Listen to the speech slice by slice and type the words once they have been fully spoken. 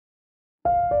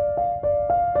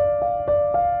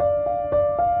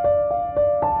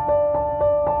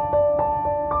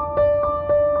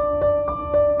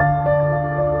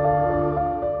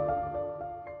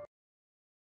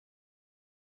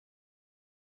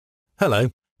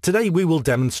Hello. Today we will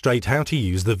demonstrate how to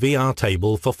use the VR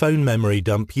table for phone memory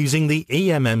dump using the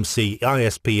eMMC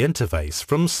ISP interface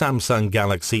from Samsung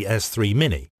Galaxy S3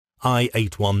 Mini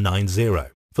i8190.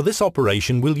 For this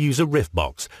operation we'll use a RIF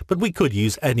box, but we could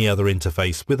use any other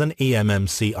interface with an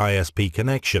eMMC ISP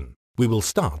connection. We will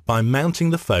start by mounting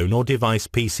the phone or device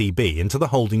PCB into the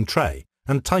holding tray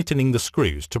and tightening the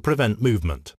screws to prevent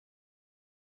movement.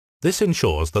 This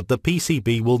ensures that the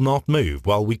PCB will not move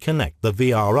while we connect the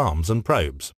VR arms and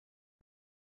probes.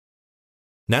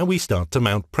 Now we start to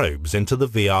mount probes into the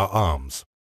VR arms.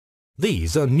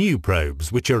 These are new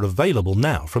probes which are available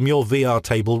now from your VR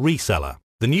table reseller.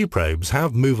 The new probes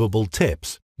have movable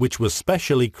tips, which was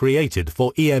specially created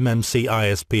for eMMC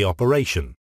ISP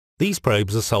operation. These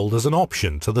probes are sold as an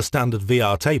option to the standard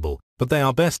VR table, but they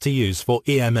are best to use for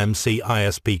eMMC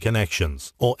ISP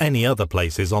connections or any other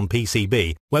places on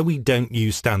PCB where we don't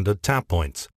use standard tap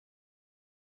points,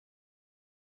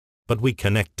 but we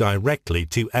connect directly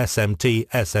to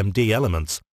SMT/SMD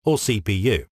elements or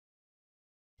CPU.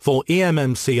 For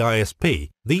eMMC ISP,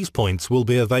 these points will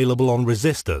be available on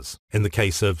resistors in the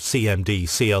case of CMD,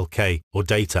 CLK or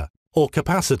data, or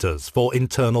capacitors for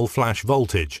internal flash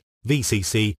voltage,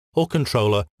 VCC, or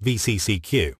controller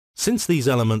VCCQ. Since these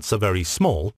elements are very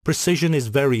small, precision is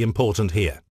very important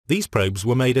here. These probes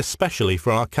were made especially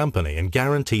for our company and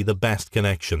guarantee the best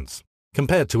connections.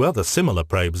 Compared to other similar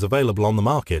probes available on the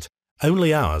market,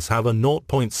 only ours have a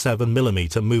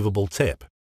 0.7mm movable tip.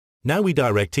 Now we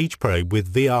direct each probe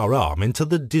with VR arm into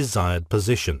the desired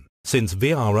position. Since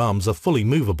VR arms are fully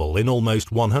movable in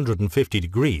almost 150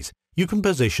 degrees, you can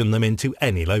position them into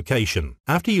any location.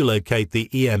 After you locate the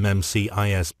eMMC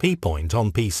ISP point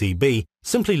on PCB,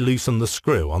 simply loosen the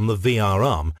screw on the VR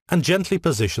arm and gently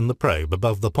position the probe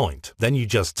above the point. Then you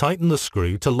just tighten the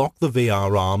screw to lock the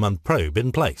VR arm and probe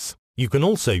in place. You can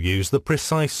also use the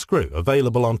precise screw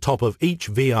available on top of each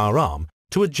VR arm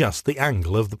to adjust the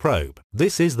angle of the probe.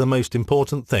 This is the most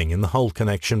important thing in the whole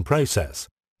connection process.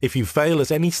 If you fail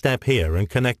at any step here and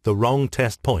connect the wrong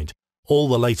test point, all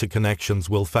the later connections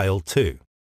will fail too.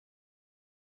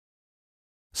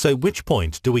 So which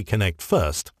point do we connect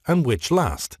first and which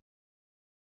last?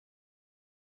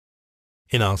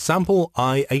 In our sample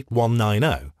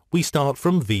i8190, we start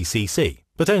from VCC,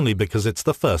 but only because it's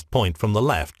the first point from the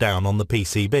left down on the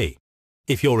PCB.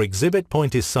 If your exhibit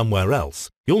point is somewhere else,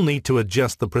 you'll need to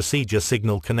adjust the procedure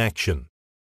signal connection.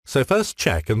 So first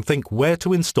check and think where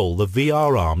to install the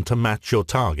VR arm to match your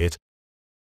target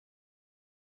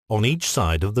on each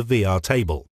side of the VR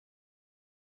table.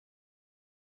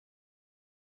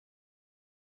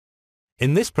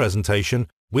 In this presentation,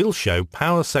 we'll show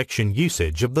power section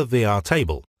usage of the VR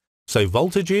table, so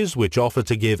voltages which offer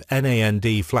to give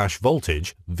NAND flash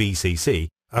voltage, VCC,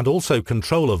 and also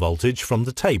controller voltage from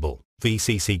the table,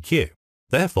 VCCQ.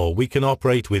 Therefore, we can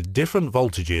operate with different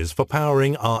voltages for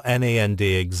powering our NAND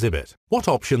exhibit. What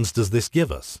options does this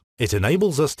give us? It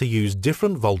enables us to use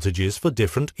different voltages for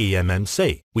different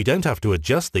eMMC. We don't have to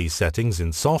adjust these settings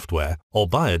in software or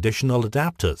buy additional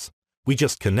adapters. We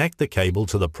just connect the cable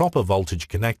to the proper voltage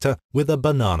connector with a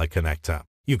banana connector.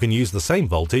 You can use the same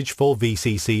voltage for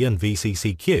VCC and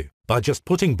VCCQ by just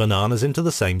putting bananas into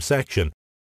the same section.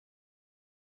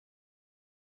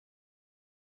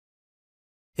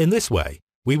 In this way,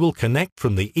 we will connect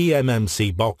from the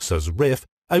eMMC box as RIF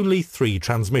only 3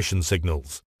 transmission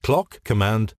signals: clock,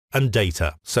 command, and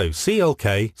data. So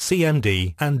CLK,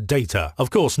 CMD, and data. Of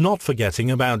course, not forgetting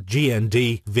about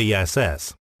GND,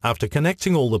 VSS. After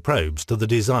connecting all the probes to the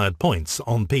desired points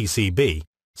on PCB,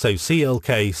 so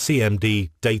CLK,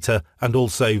 CMD, data, and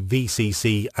also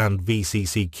VCC and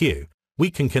VCCQ, we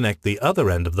can connect the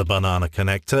other end of the banana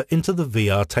connector into the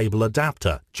VR table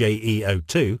adapter,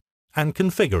 JE02, and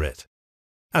configure it.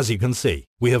 As you can see,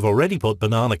 we have already put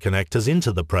banana connectors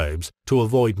into the probes to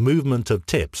avoid movement of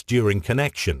tips during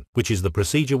connection, which is the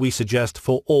procedure we suggest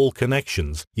for all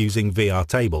connections using VR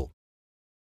table.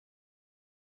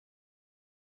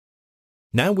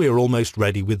 Now we are almost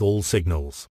ready with all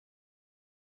signals: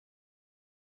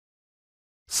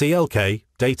 CLK,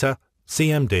 data,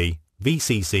 CMD,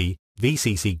 VCC,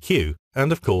 VCCQ,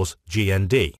 and of course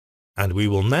GND. And we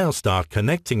will now start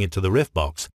connecting it to the RIF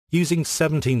box using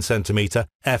 17cm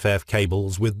FF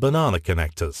cables with banana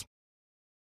connectors.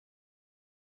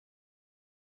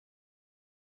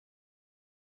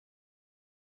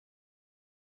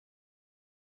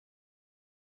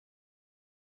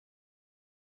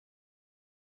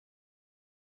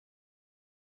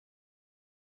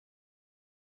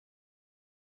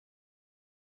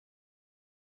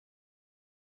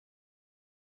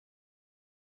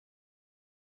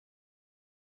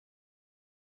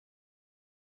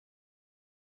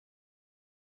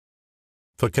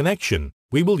 For connection,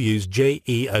 we will use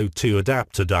JEO2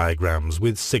 adapter diagrams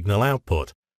with signal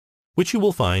output, which you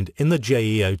will find in the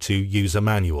JEO2 user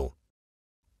manual.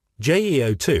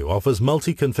 JEO2 offers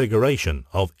multi-configuration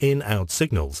of in-out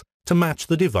signals to match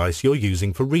the device you're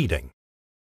using for reading.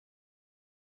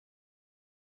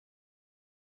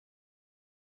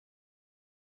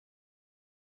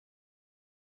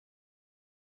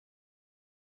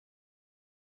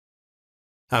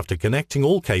 After connecting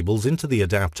all cables into the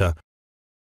adapter,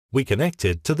 we connect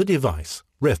it to the device,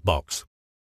 RIFBox.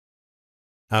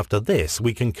 After this,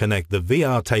 we can connect the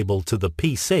VR table to the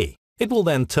PC. It will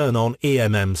then turn on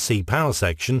eMMC power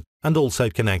section and also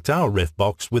connect our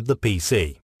RIFBox with the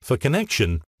PC. For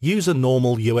connection, use a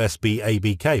normal USB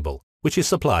AB cable, which is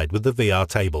supplied with the VR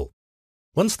table.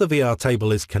 Once the VR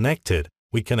table is connected,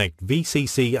 we connect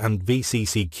VCC and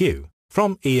VCCQ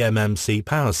from eMMC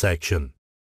power section.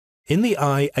 In the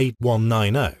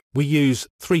i8190, we use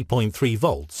 3.3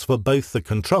 volts for both the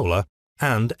controller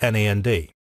and NAND.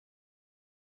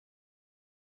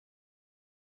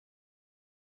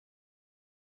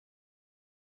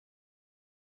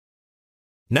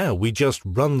 Now we just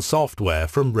run software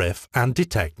from RIF and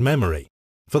detect memory.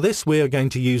 For this we are going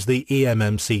to use the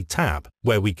eMMC tab,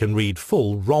 where we can read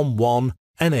full ROM1,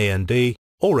 NAND,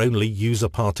 or only user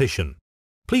partition.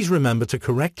 Please remember to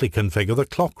correctly configure the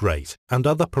clock rate and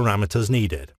other parameters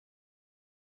needed.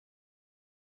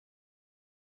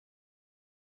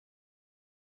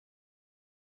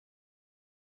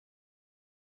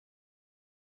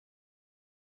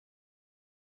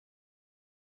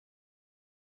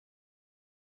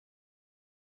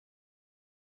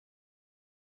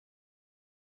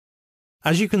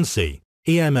 As you can see,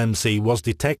 eMMC was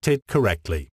detected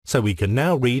correctly, so we can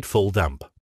now read full dump.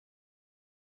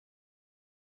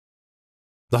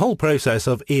 The whole process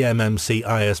of eMMC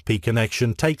ISP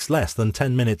connection takes less than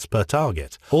 10 minutes per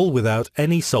target, all without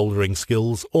any soldering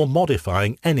skills or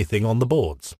modifying anything on the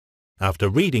boards. After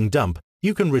reading dump,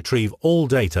 you can retrieve all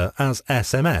data as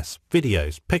SMS,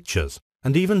 videos, pictures,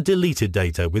 and even deleted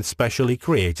data with specially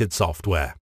created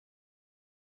software.